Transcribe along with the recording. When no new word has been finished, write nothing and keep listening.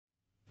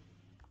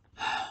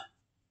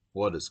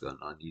What is going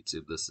on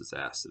YouTube? This is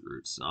Acid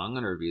Roots. So I'm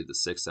going to review the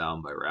sixth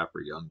album by rapper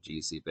Young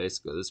Jeezy.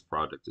 Basically, this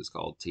project is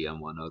called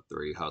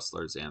TM103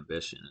 Hustlerz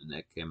Ambition, and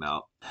it came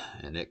out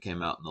in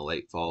the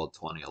late fall of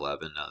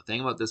 2011. Now, the thing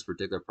about this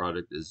particular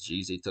project is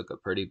Jeezy took a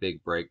pretty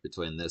big break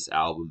between this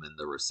album and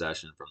the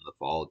Recession from the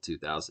fall of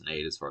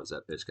 2008 as far as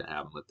that pitch can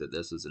happen with it.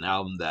 This was an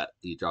album that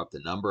he dropped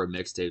a number of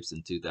mixtapes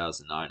in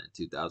 2009 and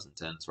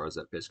 2010 as far as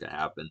that pitch can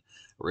happen.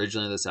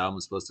 Originally, this album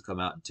was supposed to come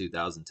out in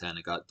 2010.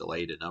 It got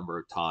delayed a number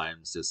of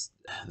times. Just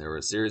there were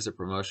a series of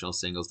promotional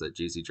singles that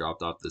Jeezy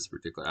dropped off this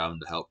particular album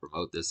to help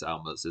promote this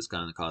album. It's just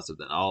kind of the concept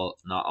that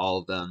not all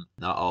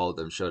of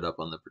them showed up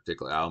on the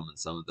particular album, and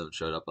some of them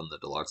showed up on the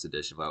deluxe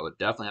edition. But I would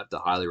definitely have to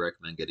highly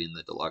recommend getting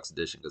the deluxe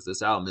edition because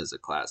this album is a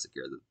classic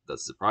here. The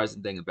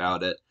surprising thing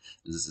about it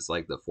is this is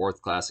like the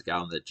fourth classic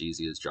album that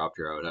Jeezy has dropped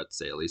here. I would have to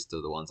say at least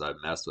to the ones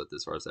I've messed with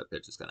as far as that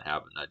pitch is going to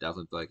happen. I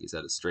definitely feel like he's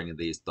had a string of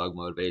these. Thug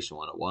Motivation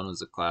 101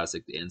 was a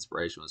classic. The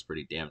Inspiration was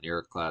pretty damn near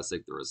a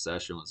classic. The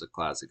Recession was a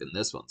classic, and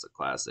this one's a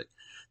classic.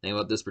 The thing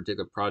about this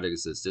particular project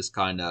is it's just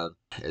kind of,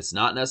 it's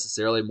not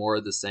necessarily more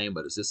of the same,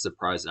 but it's just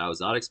surprising. I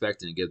was not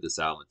expecting to give this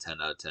album a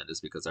 10 out of 10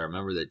 just because I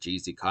remember that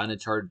Jeezy kind of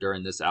charted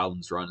during this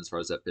album's run as far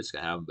as that pitch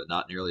can happen, but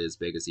not nearly as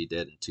big as he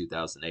did in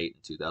 2008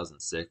 and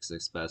 2006,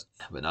 especially.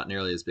 But not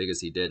nearly as big as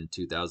he did in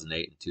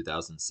 2008 and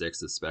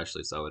 2006,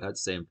 especially. So I would have to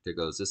say in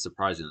particular, it's just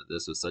surprising that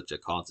this was such a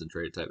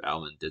concentrated type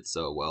album and did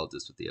so well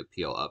just with the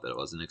appeal of it. I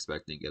wasn't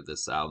expecting to give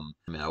this album,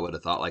 I mean, I would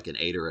have thought like an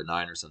 8 or a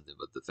 9 or something,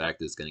 but the fact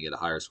that it's going to get a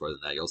higher score than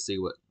that, you'll see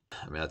what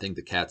I mean, I think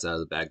the cat's out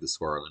of the bag, the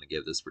score I'm going to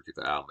give this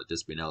particular album, but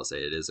just being able to say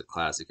it is a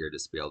classic here,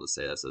 just to be able to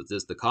say that. So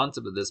just the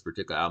concept of this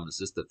particular album is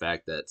just the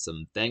fact that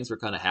some things were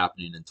kind of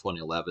happening in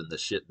 2011.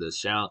 The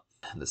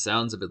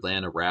sounds of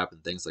Atlanta rap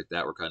and things like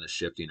that were kind of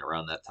shifting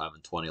around that time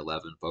in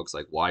 2011. Folks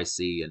like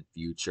YC and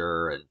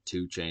Future and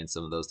 2 Chainz,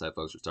 some of those type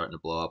folks were starting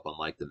to blow up on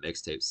like the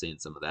mixtape scene,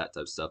 some of that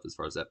type of stuff as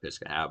far as that pitch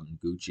can happen.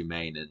 Gucci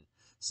Mane and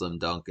Slim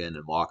Duncan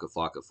and Waka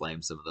Flocka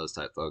Flame, some of those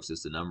type folks,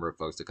 just a number of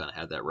folks that kind of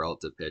had that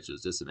relative pitch. It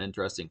was just some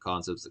interesting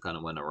concepts that kind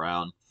of went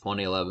around.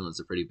 2011 was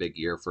a pretty big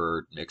year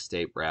for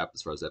mixtape rap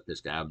as far as that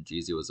pitch can happen.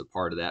 Jeezy was a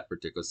part of that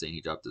particular scene.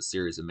 He dropped a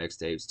series of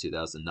mixtapes,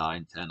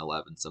 2009, 10,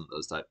 11, some of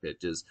those type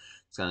pitches.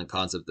 It's kind of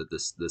concept that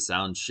the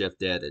sound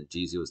shifted and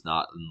Jeezy was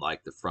not in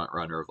like the front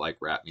runner of like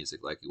rap music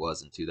like he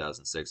was in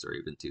 2006 or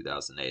even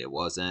 2008. It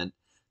wasn't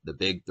the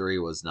big three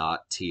was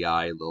not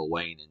T.I., Lil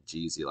Wayne, and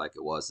Jeezy like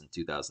it was in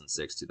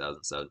 2006,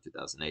 2007,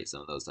 2008. Some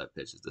of those type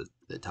pitches.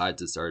 The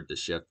tides had started to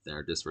shift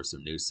there just for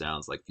some new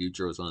sounds. Like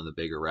Future was one of the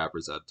bigger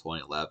rappers out of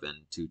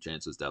 2011. 2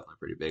 Chainz was definitely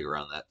pretty big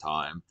around that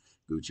time.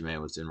 Gucci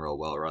Mane was doing real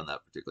well around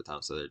that particular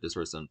time. So there just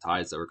were some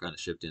tides that were kind of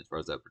shifting as far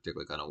as that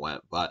particular kind of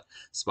went. But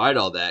despite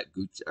all that,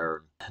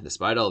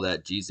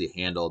 Jeezy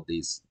handled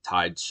these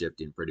tides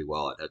shifting pretty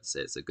well. I'd have to say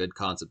it's a good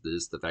concept.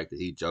 Is the fact that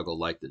he juggled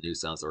like the new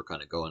sounds that were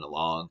kind of going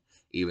along,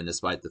 even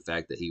despite the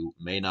fact that he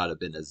may not have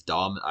been as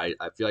dominant.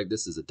 I feel like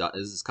this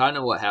is kind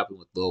of what happened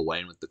with Lil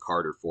Wayne with the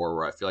Carter 4,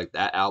 where I feel like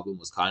that album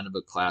was kind of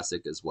a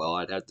classic as well,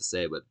 I'd have to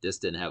say, but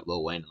just didn't have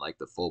Lil Wayne in like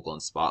the full blown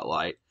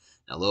spotlight.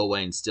 Now Lil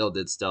Wayne still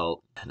did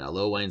sell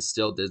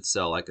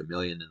like a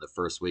million in the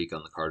first week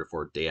on the Carter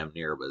 4, damn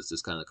near, but it's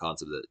just kind of the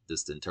concept that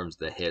just in terms of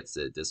the hits,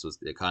 it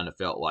kind of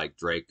felt like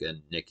Drake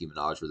and Nicki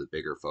Minaj were the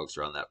bigger folks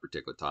around that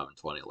particular time in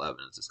 2011.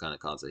 It's just kind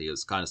of concept. He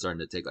was kind of starting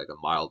to take like a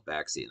mild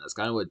backseat, and that's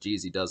kind of what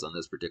Jeezy does on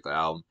this particular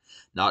album.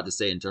 Not to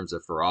say in terms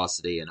of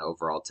ferocity and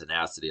overall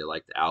tenacity of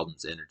like the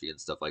album's energy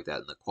and stuff like that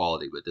and the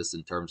quality, but just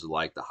in terms of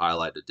like the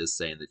highlight of just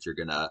saying that you're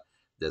gonna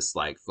this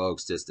like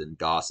folks just in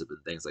gossip and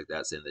things like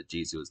that saying that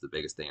Jeezy was the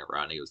biggest thing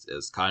around. It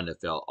was kind of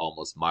felt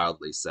almost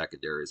mildly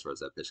secondary as far as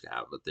that pitch can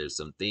happen. But there's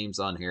some themes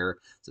on here,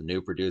 some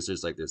new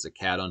producers. Like there's a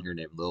cat on here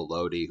named Lil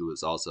Lodi who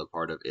is also a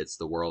part of It's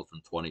the World from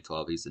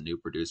 2012. He's a new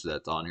producer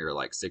that's on here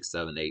like 6,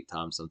 7, 8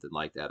 times, something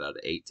like that, out of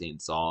 18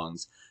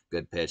 songs.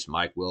 Good pitch.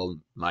 Mike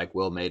Will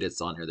made it's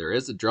on here. There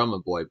is a Drummer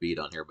Boy beat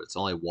on here, but it's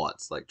only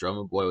once. Like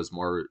Drummer Boy was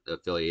more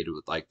affiliated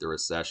with like the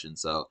Recession,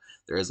 so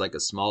there is like a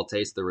small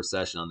taste of the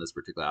Recession on this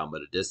particular album,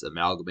 but it just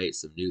amalgamates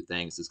some new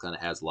things. This kind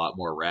of has a lot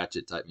more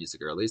ratchet type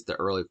music, or at least the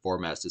early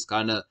formats just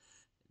kind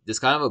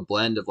of a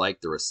blend of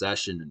like the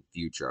Recession and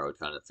Future. I would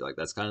kind of feel like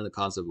that's kind of the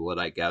concept of what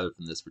I gathered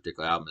from this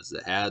particular album. Is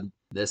it had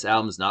this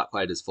album is not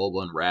quite as full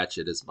blown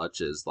ratchet as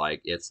much as like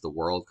It's the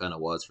World kind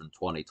of was from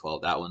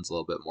 2012. That one's a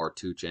little bit more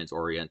 2 Chainz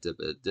oriented,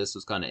 but this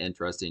was kind of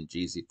interesting.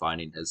 Jeezy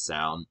finding his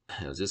sound.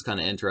 It was just kind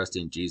of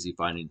interesting. Jeezy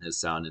finding his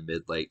sound in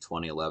mid late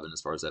 2011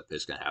 as far as that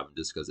pitch can happen,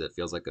 just because it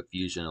feels like a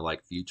fusion of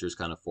like Future's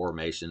kind of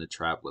formation, a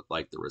trap with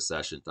like the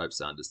Recession type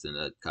sound, just in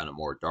a kind of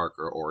more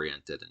darker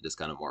oriented and just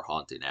kind of more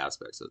haunting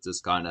aspect. So it's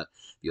just kind of,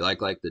 if you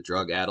like the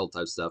drug addled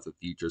type stuff of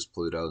Future's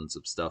Pluto and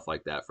some stuff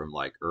like that from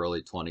like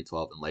early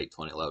 2012 and late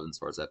 2011 as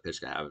far as that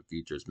pitch can have in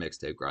Future's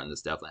mixtape grind,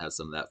 this definitely has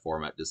some of that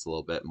format just a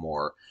little bit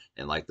more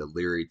and like the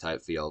leery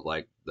type feel of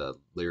like the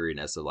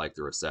leeriness of like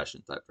the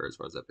Recession type as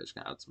far as that pitch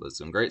can have. But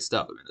some great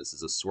stuff. I mean, this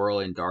is a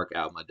swirling dark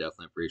album. I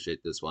definitely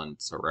appreciate this one.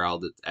 It's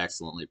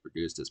excellently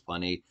produced. There's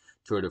plenty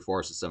tour de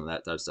force and some of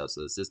that type of stuff.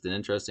 So it's just an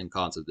interesting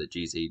concept that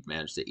Jeezy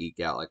managed to eke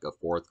out like a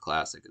fourth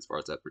classic as far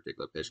as that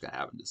particular pitch can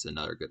happen. Just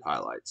another good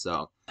highlight.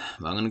 So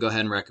I'm going to go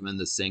ahead and recommend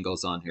the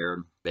singles on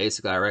here.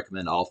 Basically, I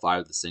recommend all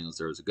 5 of the singles.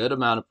 There was a good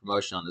amount of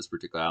promotion on this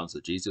particular album, so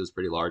Jeezy was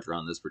pretty large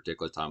around this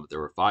particular time, but there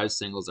were 5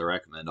 singles. I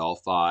recommend all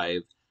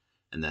 5.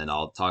 And then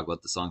I'll talk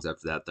about the songs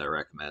after that I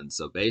recommend.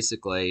 So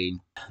basically,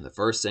 the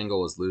first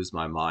single was Lose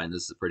My Mind.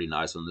 This is a pretty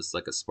nice one. This is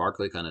like a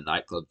sparkly kind of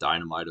nightclub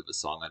dynamite of a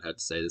song, I'd have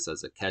to say. This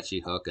has a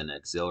catchy hook and an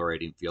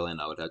exhilarating feeling,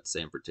 I would have to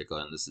say in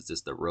particular. And this is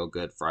just a real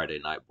good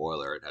Friday night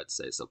boiler, I'd have to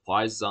say. So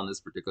Plies is on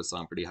this particular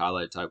song, pretty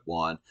highlight type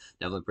 1.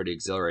 Definitely pretty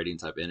exhilarating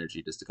type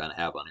energy just to kind of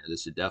have on here.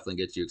 This should definitely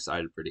get you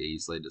excited pretty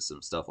easily to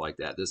some stuff like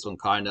that. This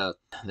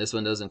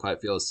one doesn't quite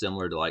feel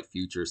similar to like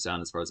Future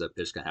sound as far as that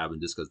pitch can happen,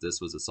 just because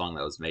this was a song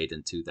that was made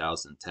in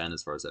 2010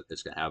 as far as that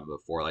pitch can happen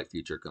before like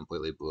Future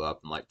completely blew up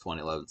in like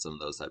 2011, some of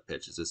those type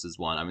pitches. This is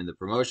one. I mean, the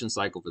promotion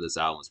cycle for this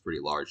album was pretty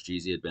large.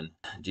 Jeezy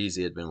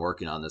had been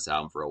working on this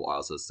album for a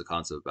while, so it's the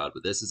concept about it.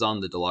 But this is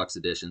on the deluxe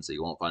edition, so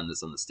you won't find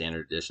this on the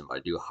standard edition, but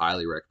I do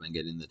highly recommend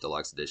getting the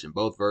deluxe edition.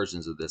 Both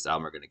versions of this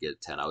album are going to get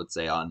 10. I would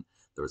say on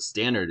the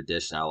standard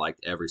edition, I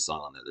liked every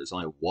song on there. There's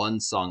only one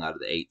song out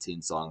of the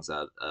 18 songs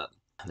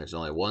there's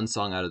only one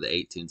song out of the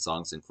 18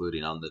 songs,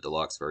 including on the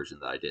deluxe version,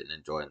 that I didn't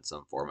enjoy in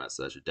some format.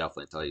 So that should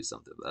definitely tell you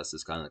something. But that's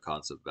just kind of the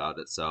concept about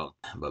it. So,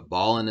 but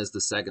Ballin' is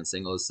the second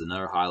single. This is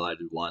another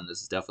highlighted one.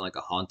 This is definitely like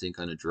a haunting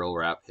kind of drill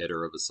rap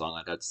hitter of a song,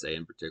 I'd have to say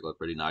in particular.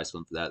 Pretty nice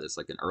one for that. It's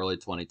like an early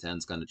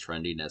 2010s kind of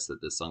trendiness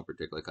that this song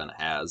particularly kind of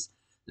has.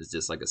 It's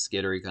just like a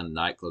skittery kind of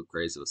nightclub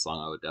craze of a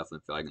song, I would definitely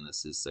feel like, and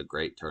this is a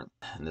great turn.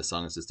 And this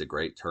song is just a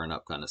great turn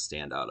up kind of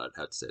standout, I'd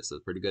have to say. So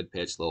pretty good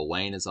pitch. Lil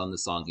Wayne is on the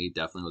song. He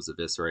definitely was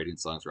eviscerating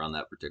songs around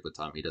that particular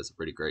time. He does a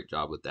pretty great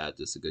job with that.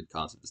 Just a good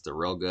concept, just a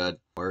real good.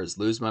 Whereas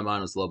Lose My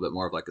Mind was a little bit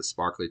more of like a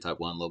sparkly type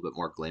one, a little bit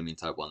more gleaming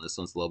type one. This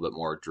one's a little bit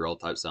more drill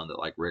type sound that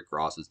like Rick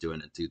Ross was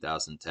doing in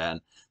 2010.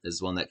 This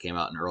is one that came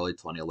out in early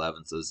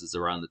 2011. So this is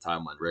around the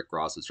time when Rick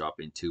Ross was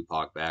dropping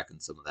Tupac back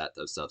and some of that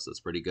type of stuff. So it's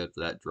pretty good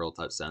for that drill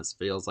type sense.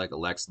 Feels like a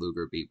Lex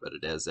Luger beat, but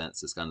it isn't. It's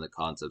just kind of the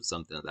concept,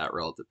 something of that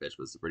relative pitch,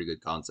 but it's a pretty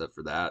good concept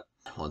for that.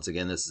 Once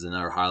again, this is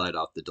another highlight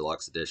off the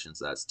deluxe edition.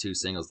 So that's 2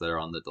 singles that are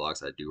on the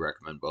deluxe. I do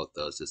recommend both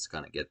those just to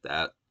kind of get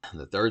that.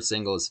 The third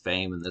single is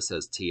Fame, and this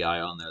has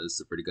T.I. on there. This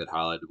is a pretty good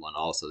highlighted one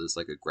also. This is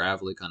like a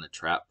gravelly kind of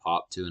trap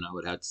pop tune, I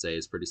would have to say.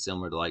 It's pretty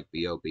similar to like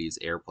B.O.B.'s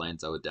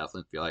Airplanes, I would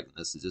definitely feel like. And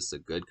this is just a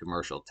good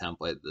commercial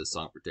template that this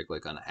song particularly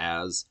kind of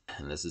has.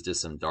 And this is just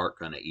some dark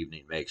kind of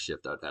evening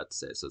makeshift, I'd have to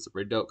say. So it's a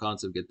pretty dope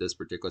concept. Get this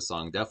particular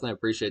song. Definitely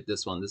appreciate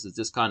this one. This is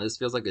just kind of, this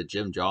feels like a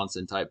Jim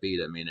Johnson type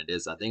beat. I mean, it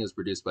is. I think it was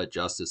produced by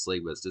Justice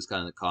League, but it's just kind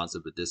of the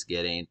concept of just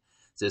getting...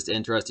 It's just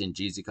interesting,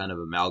 Jeezy kind of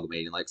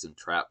amalgamating like some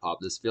trap pop.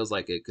 This feels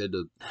like it could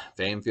have,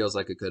 Fame feels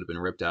like it could have been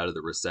ripped out of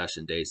the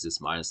Recession days,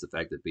 just minus the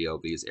fact that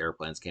B.O.B.'s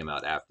Airplanes came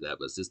out after that.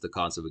 But it's just the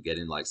concept of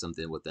getting like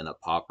something within a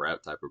pop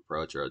rap type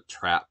approach or a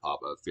trap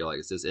pop. I feel like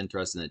it's just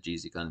interesting that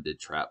Jeezy kind of did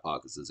trap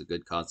pop because it's a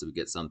good concept to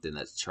get something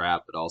that's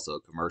trap, but also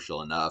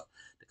commercial enough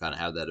to kind of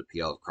have that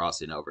appeal of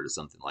crossing over to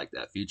something like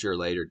that. Future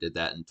later did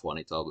that in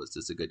 2012, but it's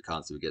just a good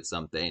concept to get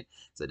something.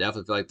 So I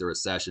definitely feel like the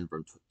Recession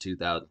from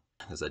 2000.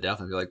 Because I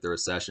definitely feel like the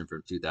Recession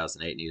from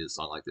 2008 needed a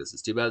song like this.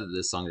 It's too bad that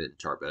this song didn't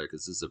chart better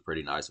because this is a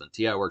pretty nice one.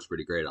 T.I. works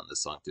pretty great on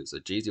this song too. So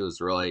Jeezy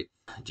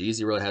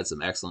really had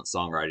some excellent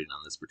songwriting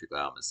on this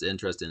particular album. It's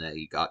interesting that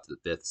he got to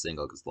the 5th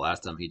single because the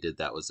last time he did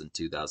that was in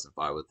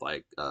 2005 with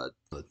like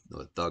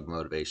with Thug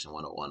Motivation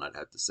 101, I'd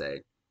have to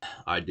say.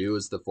 I Do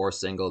is the 4th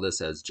single. This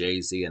has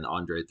Jay-Z and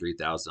Andre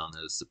 3000 on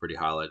this. It's a pretty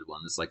highlighted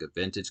one. This is like a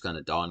vintage kind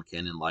of Don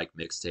Cannon-like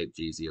mixtape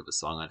Jeezy of a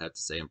song, I'd have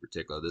to say in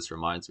particular. This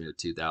reminds me of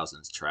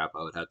 2000s trap,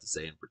 I would have to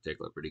say in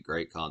particular. Pretty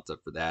great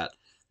concept for that.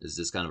 This is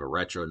just kind of a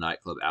retro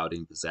nightclub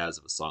outing pizzazz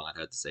of a song, I'd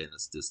have to say, and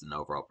this is just an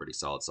overall pretty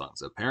solid song.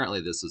 So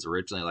apparently this was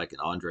originally like an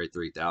Andre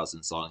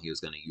 3000 song. He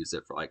was going to use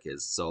it for like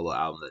his solo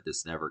album that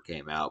just never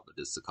came out, but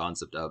just the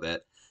concept of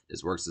it,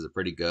 this works as a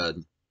pretty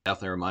good...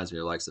 Definitely reminds me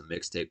of like some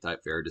mixtape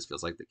type fare. It just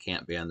feels like the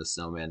Can't Ban the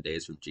Snowman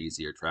days from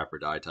Jeezy or Trap or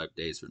Die type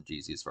days from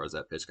Jeezy as far as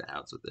that pitch kind of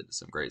happens with it. Just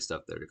some great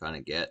stuff there to kind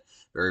of get.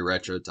 Very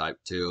retro type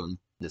tune.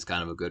 Just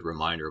kind of a good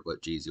reminder of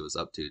what Jeezy was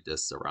up to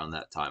just around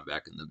that time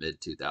back in the mid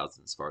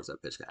 2000s as far as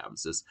that pitch kind of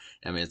happens. Just,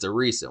 I mean, it's a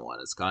recent one.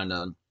 It's kind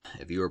of,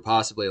 if you were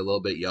possibly a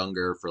little bit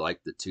younger for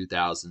like the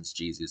 2000s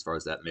Jeezy as far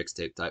as that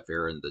mixtape type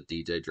fare and the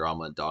DJ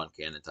Drama and Don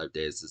Cannon type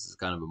days, this is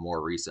kind of a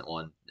more recent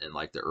one in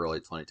like the early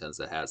 2010s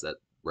that has that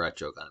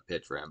retro kind of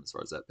pitch for him as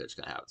far as that pitch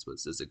kind of happens. But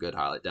it's just a good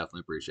highlight.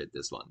 Definitely appreciate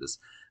this one. This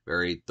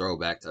very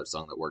throwback type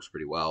song that works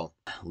pretty well.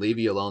 Leave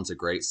You Alone's a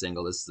great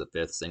single. This is the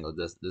 5th single.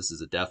 This is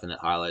a definite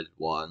highlighted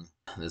one.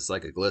 This is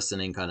like a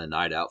glistening kind of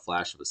night out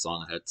flash of a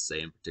song, I had to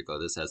say in particular.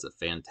 This has a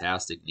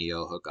fantastic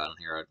neo hook on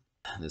here.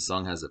 This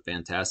song has a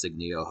fantastic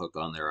neo hook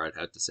on there. I'd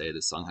have to say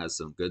this song has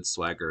some good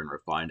swagger and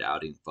refined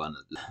outing fun.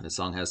 This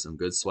song has some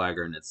good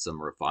swagger and it's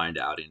some refined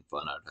outing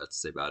fun. I'd have to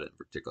say about it in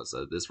particular.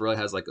 So this really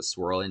has like a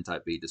swirling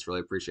type beat. Just really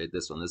appreciate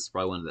this one. This is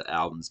probably one of the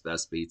album's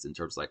best beats in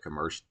terms of like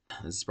commercial.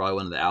 This is probably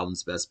one of the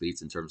album's best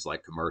beats in terms of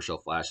like commercial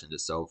flash and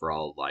just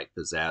overall like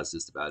pizzazz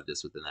just about it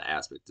just within that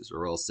aspect. It's a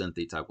real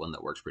synthy type one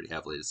that works pretty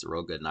heavily. It's a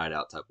real good night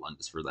out type one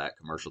just for that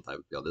commercial type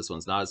appeal. This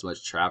one's not as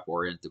much trap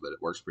oriented, but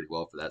it works pretty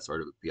well for that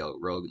sort of appeal.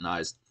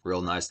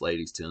 Real nice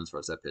ladies tunes for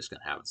us that pitch can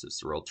have. So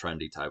it's a real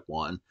trendy type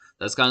one.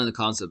 That's kind of the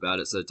concept about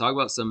it. So to talk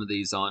about some of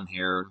these on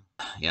here.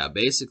 Yeah,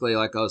 basically,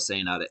 like I was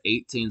saying, out of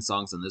 18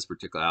 songs on this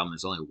particular album,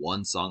 there's only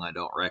one song I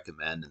don't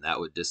recommend, and that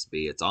would just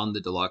be, it's on the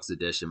deluxe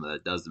edition, but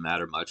it doesn't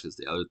matter much because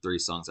the other 3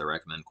 songs I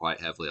recommend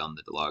quite heavily on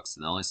the deluxe.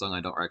 And the only song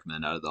I don't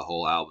recommend out of the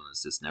whole album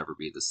is just Never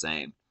Be the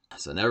Same.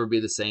 So Never Be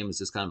the Same is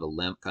just kind of a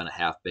limp, kind of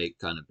half-baked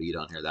kind of beat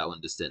on here. That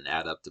one just didn't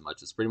add up to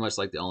much. It's pretty much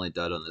like the only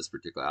dud on this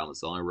particular album.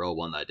 It's the only real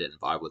one that I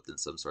didn't vibe with in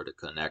some sort of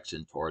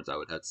connection towards, I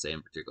would have to say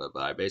in particular.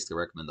 But I basically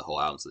recommend the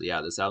whole album. So yeah,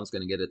 this album's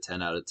going to get a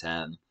 10 out of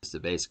 10. Just to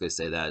basically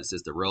say that it's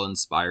just a real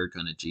inspired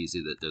kind of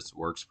Jeezy that just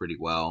works pretty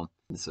well.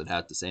 This would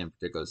have to say in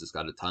particular, it's just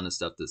got a ton of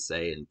stuff to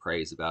say and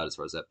praise about as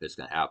far as that pitch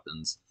kind of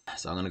happens.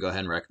 So I'm going to go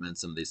ahead and recommend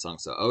some of these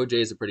songs. So OJ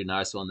is a pretty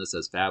nice one. This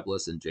has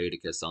Fabulous and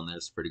Jadakiss on there.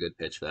 It's a pretty good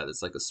pitch for that.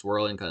 It's like a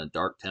swirling kind of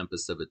dark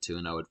tempest of a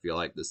tune. I would feel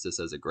like this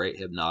has a great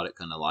hypnotic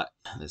kind of like,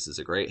 this is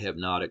a great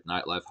hypnotic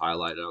nightlife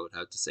highlight, I would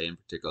have to say in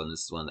particular. And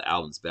this is one of the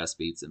album's best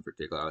beats in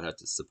particular. I would have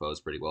to suppose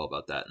pretty well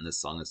about that. And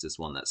this song is just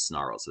one that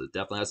snarls. So it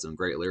definitely has some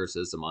great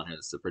lyricism on here.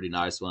 It's a pretty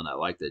nice one. I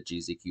like that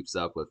Jeezy keeps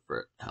up with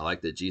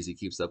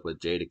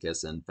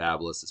Jadakiss and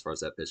Fabulous as far as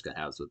that pitch can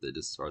have with it,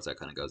 just as far as that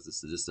kind of goes.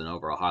 This is just an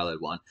overall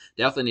highlight one.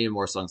 Definitely needed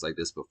more songs like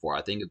this before.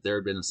 I think if there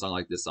had been a song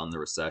like this on the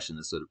Recession,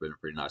 this would have been a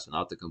pretty nice one.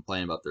 Not to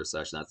complain about the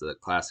Recession, that's a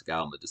classic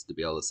album, but just to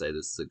be able to say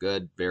this is a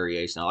good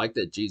variation. I like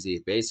that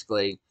Jeezy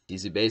basically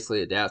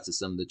adapts to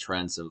some of the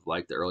trends of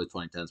like the early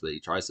 2010s, but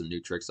he tries some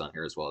new tricks on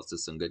here as well. It's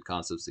just some good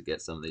concepts to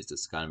get some of these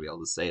just to kind of be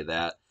able to say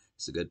that.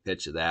 It's a good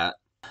pitch of that.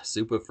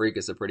 Super Freak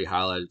is a pretty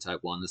highlighted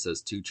type one. This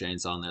has 2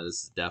 Chainz on there.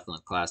 This is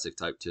definitely a classic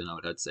type tune. I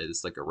would have to say this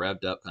is like a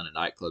revved up kind of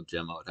nightclub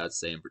gem. I would have to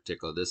say in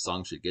particular, this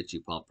song should get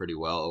you pumped pretty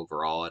well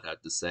overall. I'd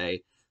have to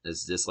say this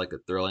is just like a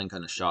thrilling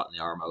kind of shot in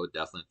the arm. I would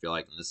definitely feel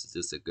like, and this is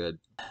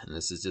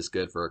just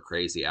good for a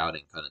crazy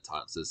outing kind of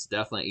time. So it's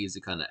definitely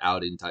easy kind of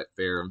outing type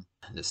fare.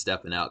 Just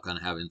stepping out, kind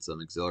of having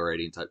some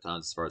exhilarating type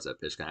times as far as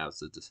that pitch can have.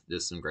 So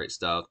just some great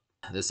stuff.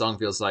 This song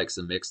feels like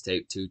some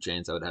mixtape 2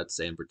 Chainz, I would have to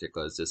say in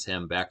particular. It's just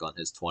him back on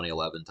his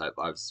 2011 type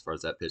vibes as far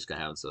as that pitch can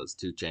have. So it's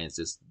 2 Chainz,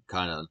 just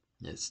kind of,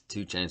 it's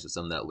 2 Chainz with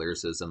some of that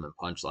lyricism and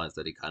punchlines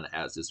that he kind of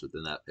has just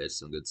within that pitch.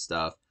 Some good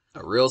stuff.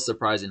 A real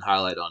surprising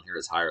highlight on here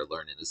is Higher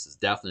Learning. This is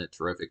definitely a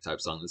terrific type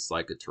song. This is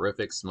like a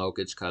terrific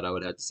smokage cut, I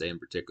would have to say in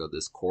particular.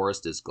 This chorus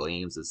just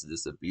gleams. This is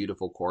just a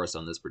beautiful chorus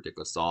on this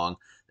particular song.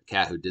 The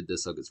cat who did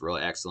this hook is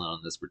really excellent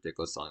on this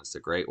particular song. It's a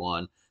great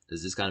one.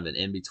 This is kind of an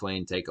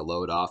in-between, take a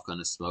load off kind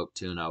of smoke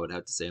tune, I would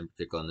have to say in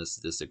particular. And this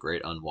is just a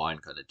great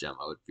unwind kind of gem,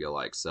 I would feel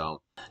like.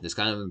 So just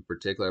kind of in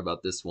particular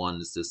about this one,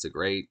 it's just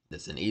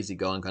it's an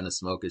easygoing kind of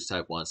smokage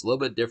type one. It's a little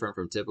bit different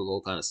from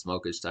typical kind of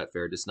smokage type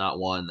fare. Just not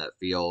one that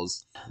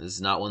feels, this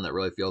is not one that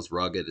really feels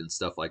rugged and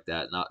stuff like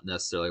that. Not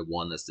necessarily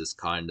one that's just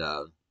kind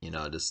of,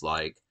 just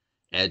like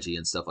edgy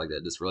and stuff like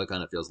that. Just really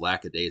kind of feels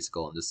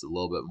lackadaisical and just a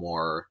little bit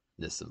more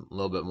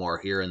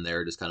here and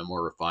there, just kind of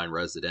more refined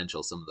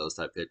residential, some of those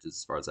type pitches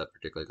as far as that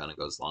particularly kind of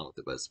goes along with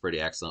it, but it's a pretty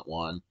excellent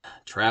one.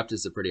 Trapped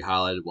is a pretty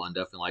highlighted one.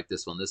 Definitely like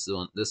this one. This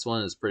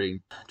one is pretty,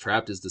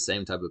 Trapped is the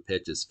same type of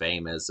pitch as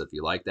Fame is. So if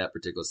you like that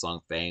particular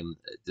song, Fame,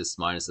 just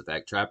minus the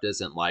fact Trapped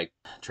isn't like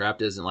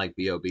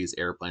B.O.B.'s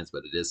Airplanes,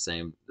 but it is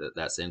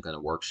that same kind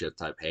of work shift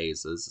type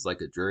haze. So this is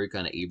like a dreary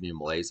kind of evening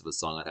malaise of a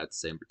song, I'd have to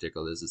say in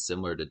particular. This is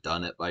similar to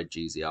Done It by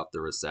Jeezy off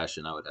the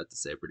Recession. I would have to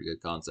say a pretty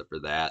good concept for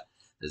that.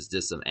 It's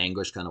just some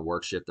anguish kind of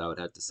work shift, I would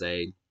have to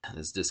say.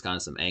 It's just kind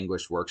of some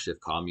anguish work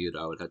shift commute,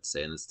 I would have to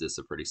say, and it's just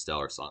a pretty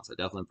stellar song. So I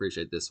definitely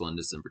appreciate this one,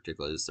 just in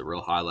particular. It's a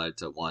real highlight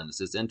to one. It's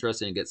just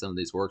interesting to get some of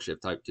these work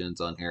shift type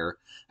tunes on here.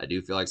 I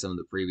do feel like some of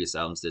the previous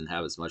albums didn't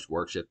have as much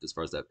work shift as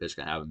far as that pitch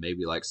can have,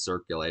 maybe like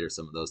Circulate or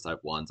some of those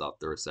type ones off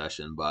the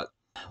Recession, but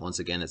once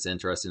again, it's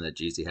interesting that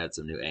Jeezy had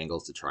some new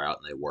angles to try out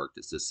and they worked.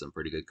 It's just some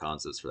pretty good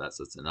concepts for that,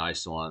 so it's a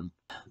nice one.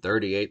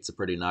 38's a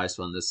pretty nice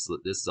one. This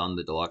is on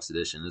the deluxe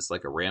edition. It's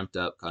like a ramped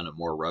up, kind of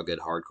more rugged,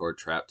 hardcore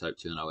trap type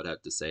tune, I would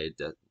have to say.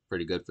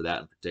 Pretty good for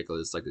that in particular.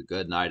 It's like a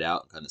good night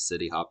out and kind of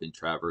city hopping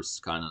traverse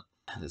kind of.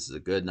 This is a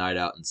good night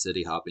out and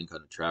city hopping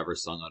kind of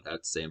traverse song, I'd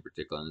have to say in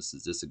particular. And this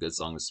is just a good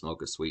song to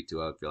smoke a sweet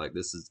to. I feel like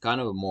this is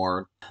kind of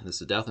this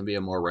would definitely be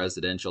a more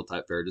residential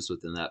type fare just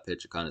within that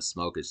pitch of kind of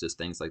smoke. It's just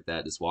things like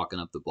that, just walking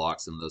up the block,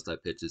 some of those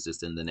type pitches,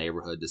 just in the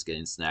neighborhood, just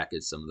getting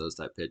snackage, some of those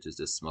type pitches,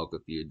 just smoke a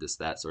few, just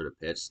that sort of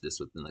pitch,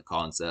 just within the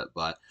concept.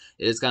 But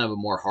it is kind of a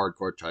more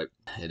hardcore type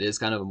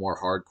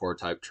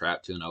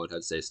trap tune, I would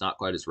have to say. It's not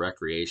quite as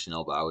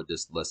recreational, but I would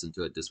just listen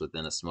to it just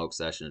within a smoke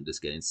session and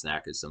just getting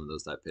snackage, some of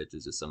those type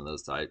pitches, just some of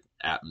those type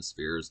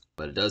atmospheres.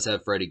 But it does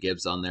have Freddie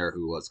Gibbs on there,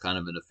 who was kind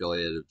of an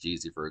affiliate of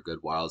Jeezy for a good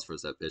while as far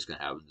as that pitch can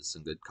have just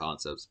some good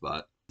concepts.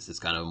 But this is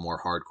kind of a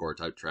more hardcore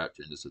type trap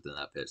tune just within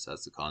that pitch. So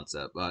that's the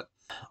concept. But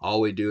All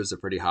We Do is a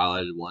pretty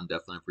highlighted one.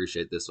 Definitely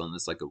appreciate this one.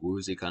 This is like a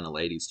woozy kind of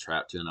ladies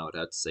trap tune, I would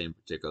have to say in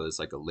particular. It's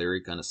like a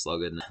lyric kind of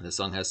sluggish. This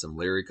song has some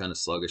lyric kind of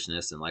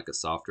sluggishness and like a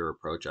softer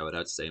approach, I would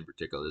have to say in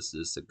particular.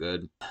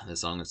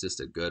 This song is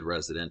just a good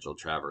residential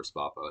traverse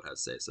bop, I would have to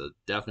say. So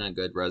definitely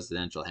a good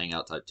residential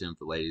hangout type tune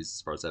for ladies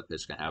as far as that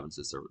pitch can happen. It's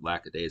just a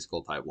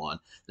lackadaisical type one.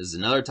 This is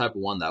another type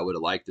of one that I would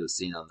have liked to have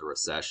seen on the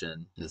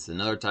Recession. This is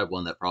another type of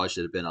one that probably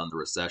should have been on the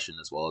Recession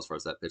as well as far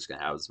as that pitch can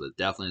happen. But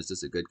definitely it's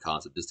just a good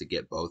concept just to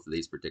get both of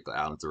these particular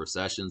albums. The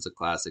Recession's a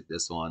classic,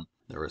 this one.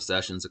 The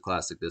Recession's a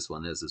classic, this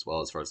one is as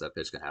well as far as that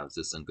pitch can happen. It's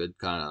just some good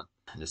kind of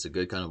just a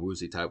good kind of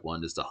woozy type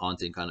one, just a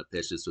haunting kind of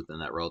pitch just within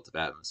that relative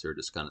atmosphere.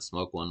 Just kind of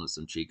smoke one with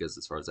some chicas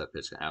as far as that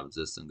pitch can happen.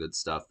 Just some good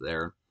stuff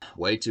there.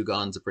 Way Too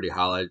Gone's a pretty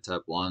highlighted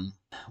type one.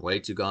 Way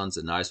Too Gone's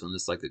a nice one.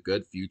 This is like a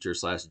good Future /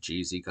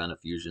 Jeezy kind of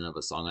fusion of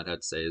a song, I'd have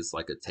to say. It's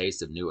like a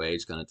taste of new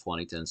age kind of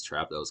 2010s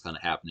trap that was kind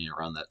of happening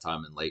around that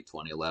time in late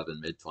 2011,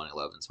 mid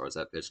 2011 as far as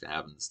that pitch can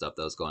happen. The stuff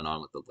that was going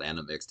on with the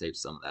Atlanta mixtape,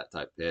 some of that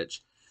type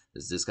pitch.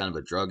 It's just kind of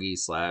a druggy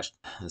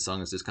the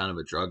song is just kind of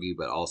a druggy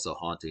but also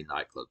haunting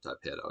nightclub type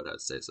hit, I would have to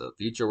say. So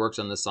Future works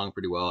on this song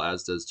pretty well,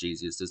 as does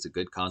Jeezy. It's just a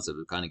good concept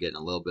of kind of getting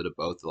a little bit of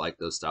both, like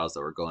those styles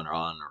that were going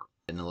on, or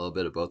getting a little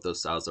bit of both those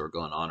styles that were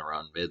going on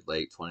around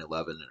mid-late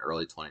 2011 and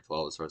early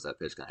 2012 as far as that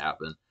pitch can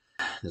happen.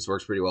 This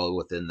works pretty well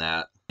within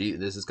that.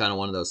 This is kind of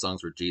one of those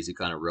songs where Jeezy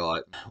kind of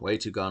realized Way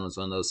Too Gone was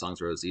one of those songs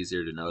where it was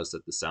easier to notice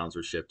that the sounds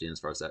were shifting as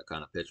far as that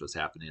kind of pitch was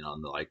happening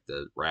on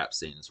the rap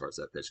scene as far as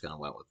that pitch kind of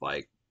went with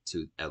like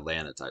to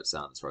Atlanta type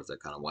sound as far as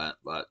that kind of went.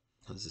 But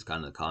this is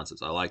kind of the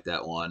concepts. I like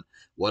that one.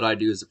 What I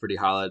Do is a pretty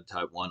highlighted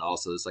type one.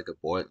 Also, it's like a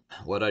boy.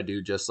 What I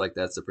Do, just like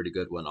that's a pretty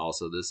good one.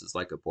 Also, this is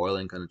like a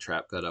boiling kind of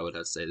trap cut, I would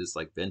have to say. This is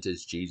like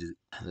vintage Jeezy.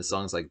 This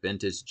song's like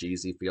vintage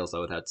Jeezy feels, I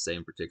would have to say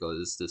in particular.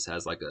 This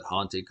has like a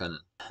haunting kind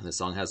of. This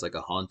song has like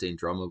a haunting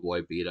drummer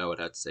boy beat, I would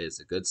have to say. It's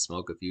a good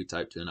smoke a few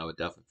type tune. I would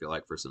definitely feel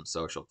like for some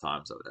social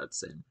times, I would have to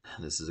say.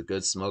 This is a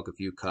good smoke a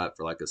few cut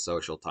for like a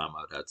social time,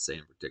 I would have to say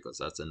in particular.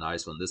 So that's a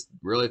nice one. This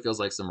really feels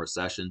like some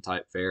Recession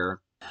type fare.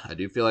 I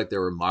do feel like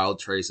there were mild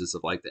traces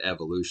of like the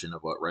evolution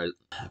of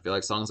I feel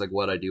like songs like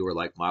What I Do were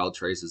like mild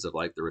traces of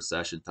like the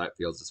Recession type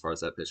feels as far as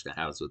that pitch can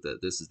have with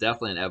it. This is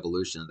definitely an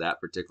evolution of that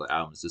particular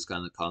album. It's just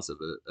kind of the concept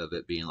of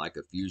it being like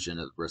a fusion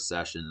of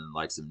Recession and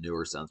like some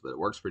newer sounds, but it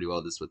works pretty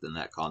well just within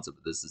that concept.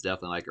 But this is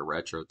definitely like a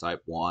retro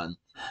type one.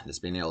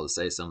 Just being able to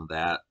say some of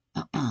that.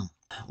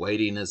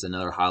 Waiting is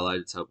another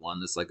highlighted type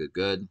one. This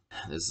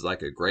is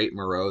like a great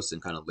morose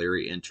and kind of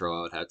leery intro,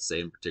 I would have to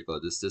say in particular.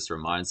 This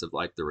reminds of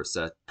like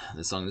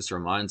this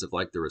reminds of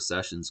like the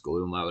Recession's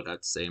gloom, I would have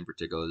to say in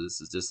particular.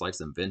 This is just like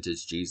some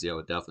vintage Jeezy, I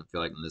would definitely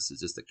feel like, and this is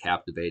just a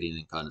captivating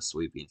and kind of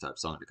sweeping type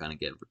song to kind of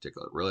get in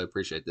particular. Really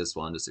appreciate this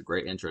one. Just a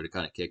great intro to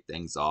kind of kick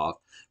things off.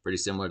 Pretty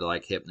similar to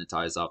like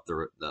Hypnotize off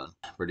the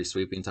pretty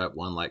sweeping type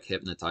one, like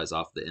Hypnotize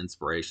off the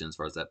inspiration as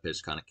far as that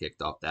pitch kind of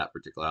kicked off that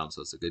particular album.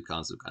 So it's a good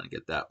concept to kind of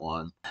get that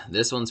one.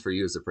 This one's for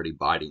you is a pretty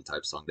biting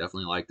type song.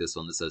 Definitely like this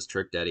one. This says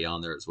Trick Daddy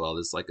on there as well.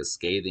 This is like a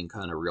scathing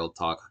kind of real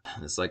talk.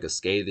 It's like a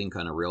scathing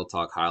kind of real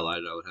talk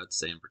highlighted, I would have to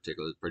say in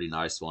particular. It's a pretty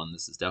nice one.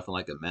 This is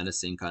definitely like a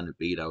menacing kind of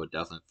beat, I would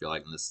definitely feel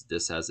like. And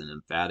this has an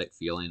emphatic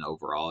feeling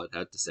overall, I'd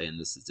have to say. And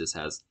this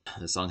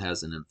song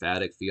has an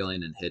emphatic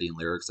feeling and hitting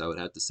lyrics, I would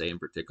have to say in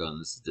particular.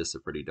 And this is just a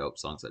pretty dope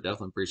song. So I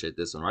definitely appreciate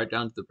this one. Right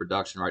down to the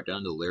production, right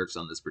down to the lyrics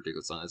on this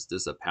particular song. It's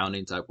just a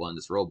pounding type one.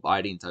 This real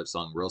biting type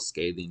song, real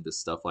scathing, just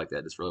stuff like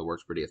that. This really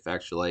works pretty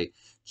effectually.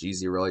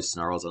 Jeezy really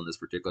snarls on this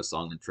particular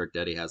song, and Trick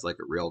Daddy has like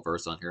a real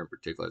verse on here in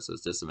particular. So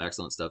it's just some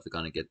excellent stuff to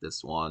kind of get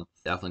this one.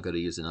 Definitely could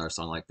have used another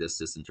song like this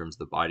just in terms of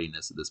the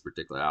bitiness of this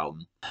particular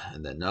album.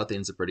 And then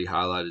Nothing's a pretty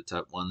highlighted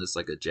type one. This is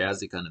like a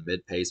jazzy kind of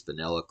mid-paced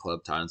vanilla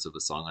club times of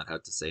a song, I'd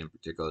have to say in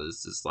particular.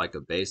 This is like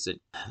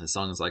the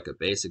song is like a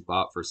basic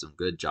bop for some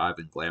good jive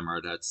and glamour,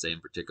 I'd have to say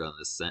in particular in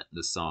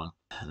this song.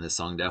 And this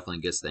song definitely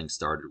gets things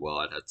started well,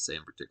 I'd have to say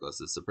in particular.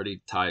 So it's a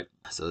pretty type,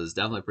 so it's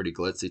definitely a pretty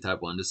glitzy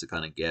type one just to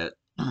kind of get.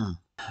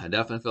 I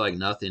definitely feel like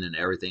Nothing and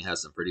Everything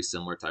has some pretty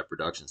similar type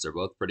productions. They're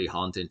both pretty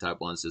haunting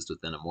type ones, just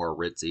within a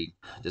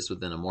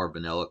more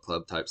vanilla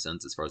club type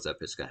sense as far as that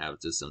pitch can have.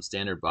 Just some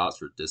standard bops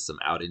for just some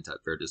outing type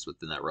fare just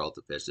within that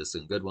relative pitch. Just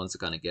some good ones to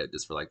kind of get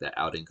just for like that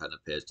outing kind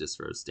of pitch, just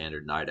for a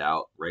standard night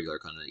out, regular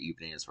kind of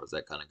evening as far as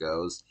that kind of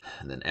goes.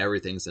 And then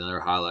Everything's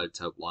another highlight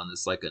type one.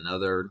 This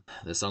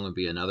song would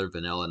be another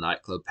vanilla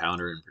nightclub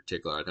pounder in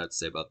particular, I'd have to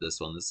say about this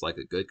one. This is like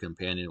a good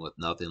companion with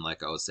Nothing,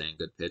 like I was saying,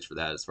 good pitch for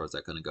that as far as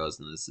that kind of goes.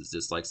 And this is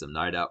just like some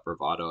night out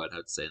bravado, I'd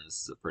have to say, and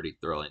this is a pretty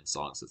thrilling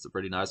song. So it's a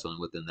pretty nice one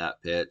within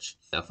that pitch.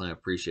 Definitely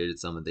appreciated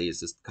some of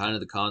these. Just kind of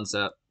the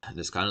concept.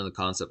 Just kind of the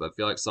concept. I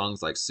feel like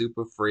songs like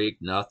Super Freak,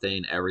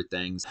 Nothing,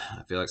 Everything's.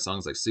 I feel like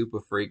songs like Super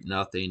Freak,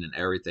 Nothing, and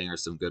Everything are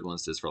some good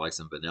ones just for like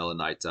some vanilla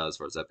nights out as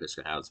far as that pitch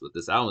can have. But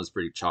this album is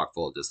pretty chock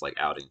full of just like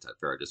outing type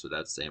fare, just with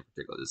that same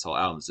particular. This whole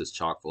album is just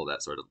chock full of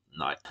that sort of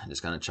night,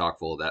 just kind of chock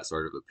full of that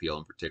sort of appeal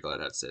in particular,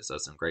 I'd have to say. So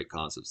that's some great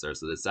concepts there.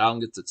 So this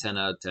album gets a 10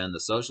 out of 10. The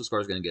social score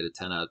is going to get a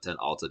 10 out of 10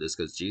 also, just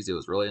because Jeezy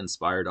was really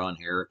inspired on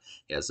here.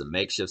 He has some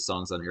makeshift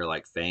songs on here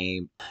like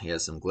Fame. He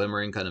has some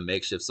glimmering kind of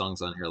makeshift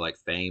songs on here like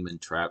Fame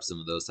and Trap, some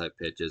of those type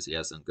pitches. He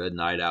has some good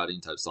night outing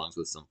type songs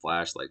with some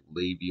flash like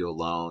Leave You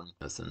Alone.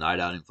 Some night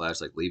outing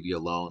flash like Leave You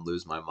Alone,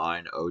 Lose My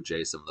Mind,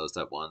 OJ, some of those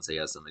type ones. He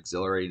has some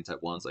exhilarating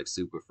type ones like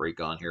Super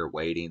Freak on here,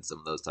 Waiting, some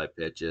of those type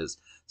pitches.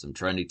 Some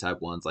trendy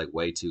type ones like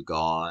Way Too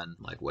Gone,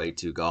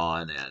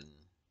 and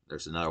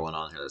there's another one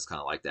on here that's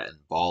kind of like that, and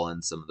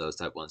Ballin', some of those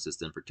type ones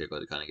just in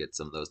particular to kind of get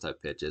some of those type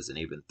pitches, and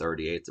even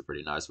 38's a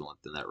pretty nice one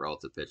within that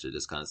relative pitch,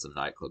 just kind of some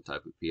nightclub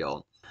type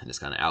appeal, and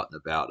just kind of out and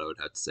about, I would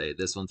have to say.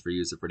 This one's for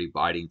you is a pretty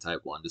biting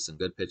type one, just some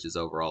good pitches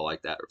overall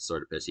like that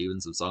sort of pitch,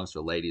 even some songs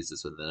for ladies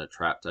just within a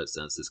trap type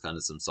sense, just kind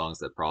of some songs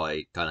that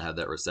probably kind of have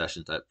that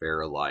recession type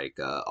fare like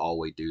All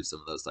We Do, some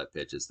of those type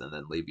pitches, and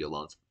then Leave You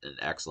Alone's an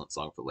excellent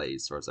song for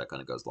ladies as far as that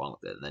kind of goes along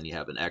with it, and then you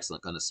have an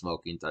excellent kind of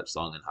smoking type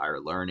song in Higher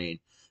Learning.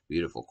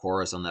 Beautiful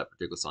chorus on that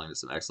particular song.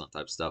 Just some excellent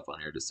type stuff on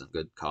here. Just some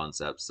good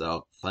concepts.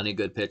 So plenty of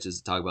good pitches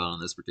to talk about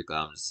on this particular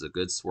album. Just a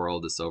good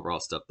swirl. Just overall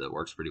stuff that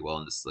works pretty well,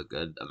 and just a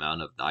good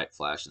amount of night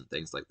flash and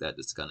things like that.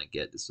 Just to kind of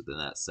get just within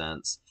that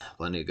sense.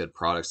 Plenty of good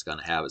products to kind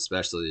of have,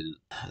 especially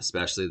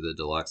the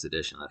deluxe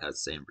edition that has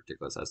the same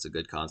particular. So that's a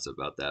good concept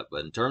about that.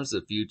 But in terms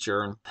of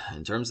future,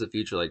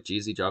 like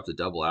Jeezy dropped a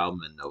double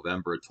album in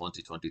November of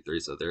 2023.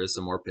 So there is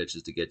some more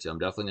pitches to get to. I'm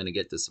definitely going to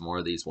get to some more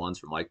of these ones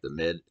from like the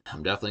mid.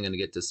 I'm definitely going to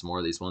get to some more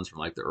of these ones from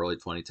like the early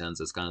 2010s.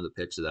 That's kind of the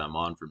pitch that I'm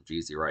on from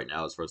Jeezy right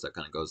now as far as that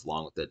kind of goes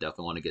along with it.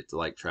 Definitely want to get to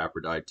like Trap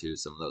or Die 2,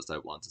 some of those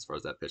type ones as far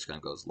as that pitch kind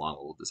of goes along.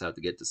 We'll just have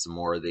to get to some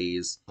more of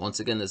these. Once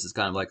again, this is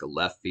kind of like a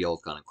left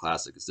field kind of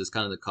classic. It's just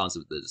kind of the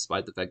concept that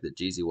despite the fact that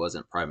Jeezy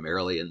wasn't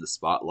primarily in the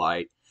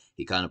spotlight,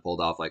 he kind of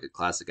pulled off like a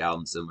classic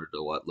album similar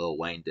to what Lil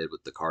Wayne did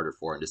with the Carter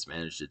 4 and just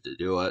managed to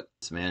do it.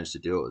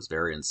 Was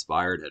very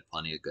inspired, had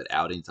plenty of good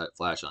outing type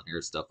flash on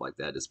here, stuff like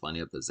that. Just plenty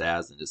of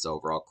pizzazz and just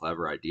overall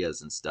clever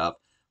ideas and stuff.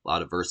 A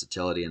lot of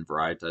versatility and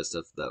variety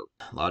stuff, though.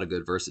 A lot of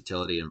good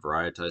versatility and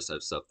variety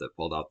type stuff that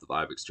pulled off the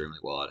vibe extremely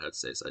well, I'd have to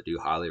say. So I do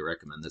highly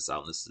recommend this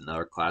album. This is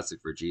another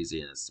classic for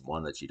Jeezy, and it's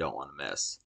one that you don't want to miss.